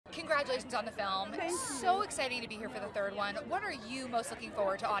Congratulations on the film. Thank you. So exciting to be here for the third one. What are you most looking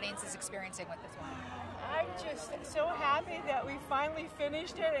forward to audiences experiencing with this one? I'm just so happy that we finally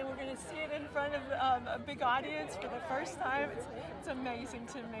finished it and we're going to see it in front of a big audience for the first time. It's amazing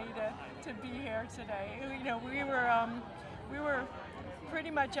to me to be here today. You know, we were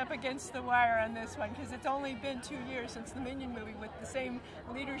pretty much up against the wire on this one because it's only been 2 years since the Minion movie with the same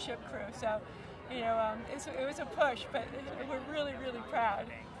leadership crew. So, you know, it was a push, but we're really, really proud.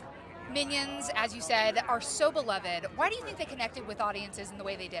 Minions, as you said, are so beloved. Why do you think they connected with audiences in the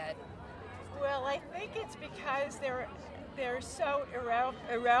way they did? Well, I think it's because they're so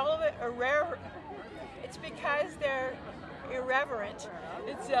irrelevant. It's because they're irreverent.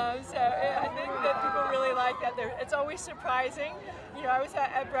 It's so I think that people really like that. It's always surprising. You know, I was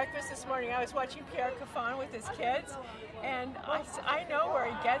at breakfast this morning. I was watching Pierre Coffin with his kids, and I know where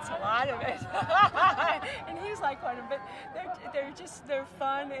he gets a lot of it, and he's like one of them. But they're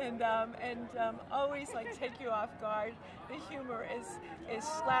fun and always like take you off guard. The humor is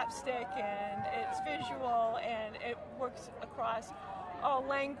slapstick and it's visual and it works across all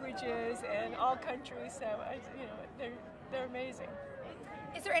languages and all countries. So you know, they're amazing.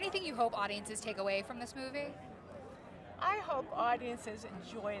 Is there anything you hope audiences take away from this movie? I hope audiences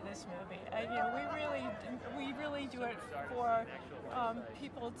enjoy this movie. You know, we really do it for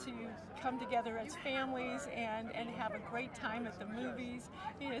people to come together as families and have a great time at the movies.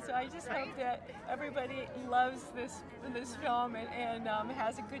 You know, so I just hope that everybody loves this film and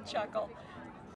has a good chuckle